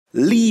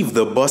Leave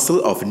the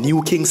bustle of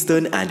New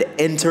Kingston and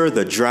enter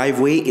the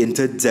driveway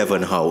into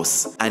Devon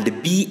House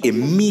and be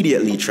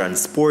immediately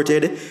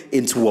transported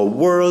into a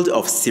world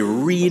of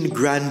serene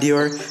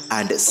grandeur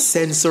and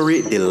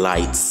sensory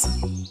delights.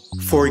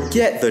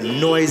 Forget the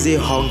noisy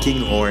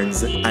honking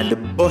horns and the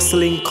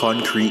bustling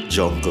concrete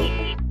jungle.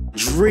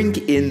 Drink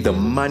in the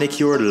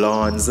manicured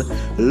lawns,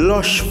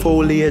 lush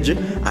foliage,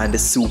 and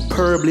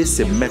superbly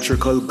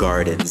symmetrical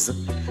gardens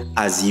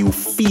as you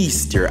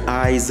feast your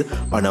eyes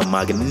on a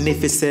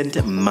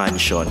magnificent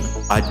mansion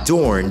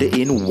adorned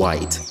in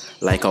white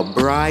like a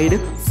bride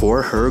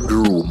for her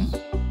groom.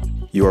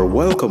 Your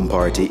welcome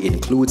party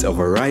includes a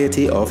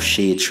variety of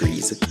shade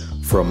trees,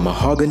 from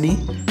mahogany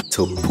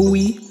to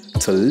pui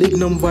to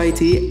lignum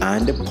vitae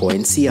and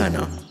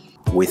poinciana,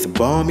 with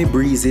balmy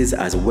breezes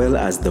as well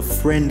as the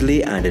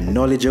friendly and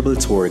knowledgeable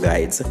tour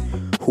guides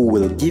who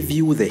will give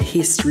you the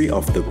history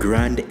of the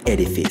grand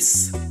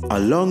edifice.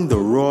 Along the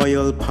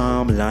royal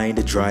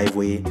palm-lined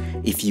driveway,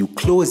 if you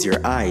close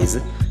your eyes,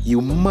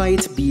 you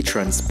might be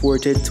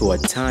transported to a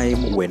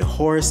time when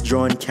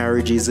horse-drawn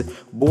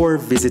carriages bore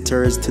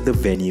visitors to the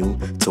venue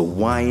to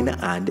wine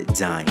and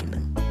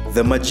dine.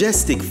 The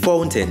majestic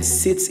fountain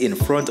sits in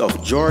front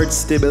of George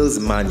Stibble's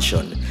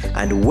mansion,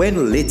 and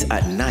when lit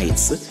at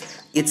nights,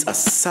 it's a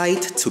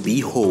sight to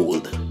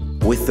behold.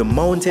 With the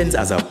mountains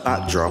as a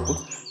backdrop,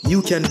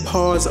 you can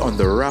pause on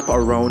the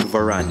wrap-around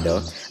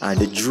veranda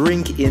and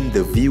drink in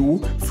the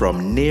view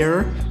from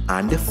near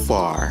and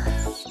far.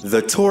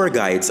 The tour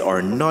guides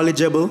are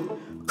knowledgeable,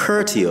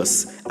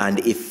 courteous, and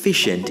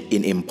efficient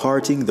in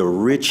imparting the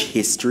rich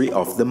history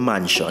of the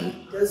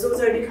mansion. Those are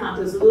the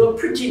counters, a little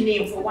pretty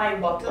name for wine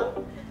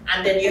bottle,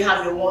 and then you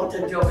have your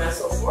water jug and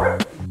so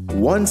forth.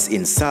 Once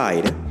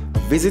inside,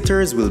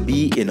 visitors will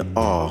be in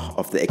awe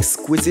of the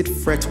exquisite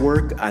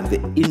fretwork and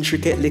the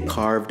intricately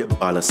carved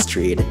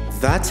balustrade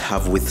that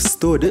have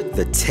withstood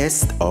the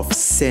test of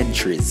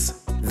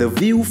centuries. The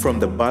view from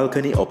the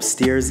balcony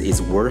upstairs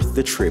is worth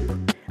the trip,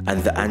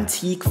 and the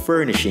antique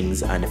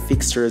furnishings and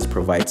fixtures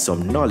provide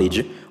some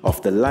knowledge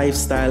of the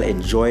lifestyle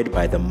enjoyed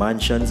by the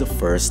mansion's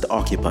first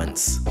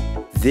occupants.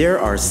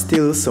 There are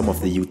still some of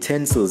the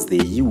utensils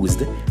they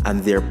used, and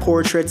their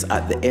portraits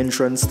at the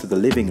entrance to the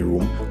living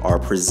room are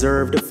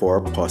preserved for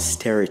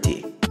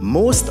posterity.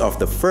 Most of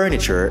the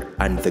furniture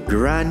and the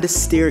grand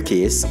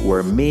staircase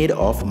were made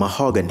of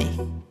mahogany,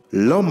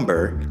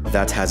 lumber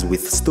that has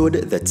withstood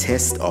the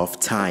test of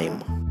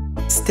time.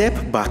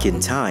 Step back in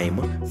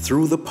time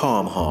through the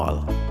Palm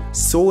Hall,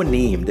 so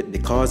named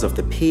because of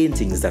the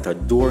paintings that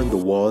adorn the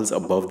walls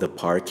above the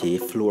parquet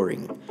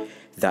flooring,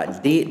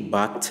 that date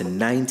back to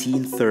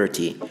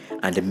 1930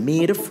 and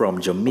made from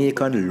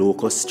Jamaican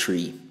locust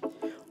tree,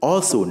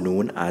 also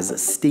known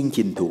as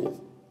stinking toe.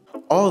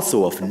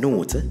 Also of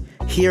note,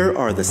 here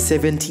are the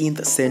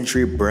 17th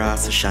century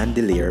brass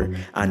chandelier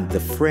and the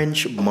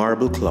French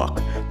marble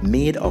clock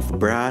made of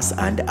brass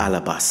and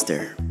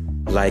alabaster.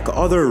 Like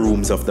other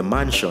rooms of the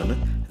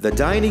mansion, the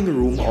dining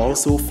room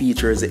also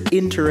features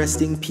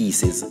interesting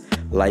pieces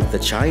like the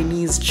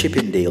Chinese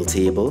Chippendale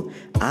table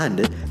and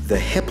the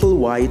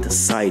Hepplewhite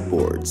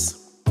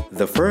sideboards.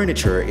 The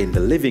furniture in the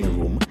living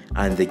room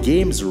and the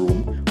games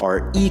room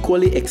are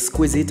equally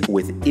exquisite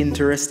with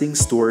interesting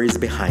stories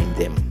behind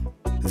them.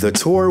 The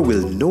tour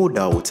will no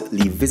doubt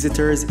leave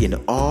visitors in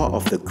awe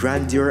of the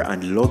grandeur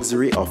and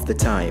luxury of the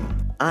time,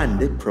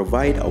 and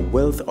provide a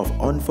wealth of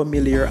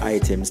unfamiliar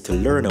items to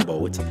learn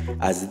about,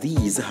 as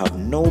these have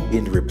now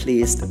been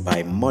replaced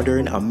by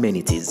modern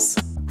amenities.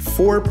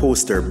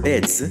 Four-poster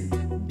beds,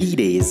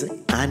 bidets,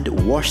 and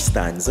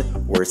washstands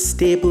were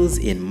staples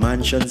in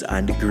mansions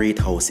and great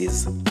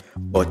houses,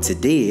 but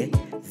today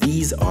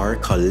these are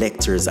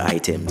collector's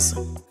items.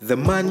 The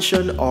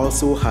mansion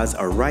also has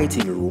a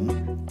writing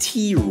room,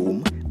 tea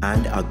room,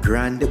 and a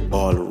grand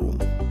ballroom.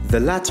 The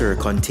latter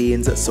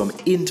contains some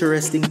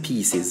interesting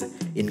pieces,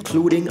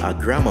 including a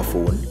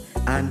gramophone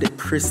and a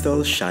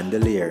crystal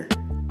chandelier.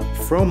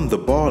 From the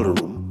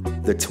ballroom,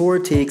 the tour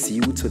takes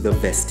you to the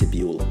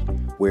vestibule,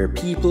 where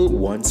people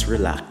once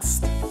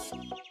relaxed.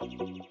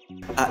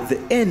 At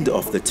the end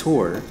of the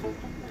tour,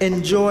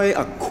 enjoy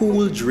a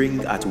cool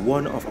drink at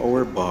one of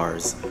our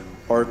bars,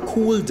 or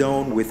cool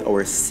down with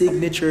our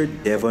signature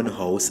Devon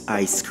House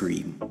ice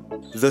cream.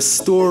 The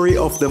story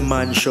of the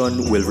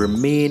mansion will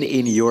remain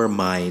in your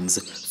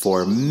minds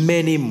for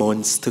many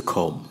months to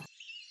come.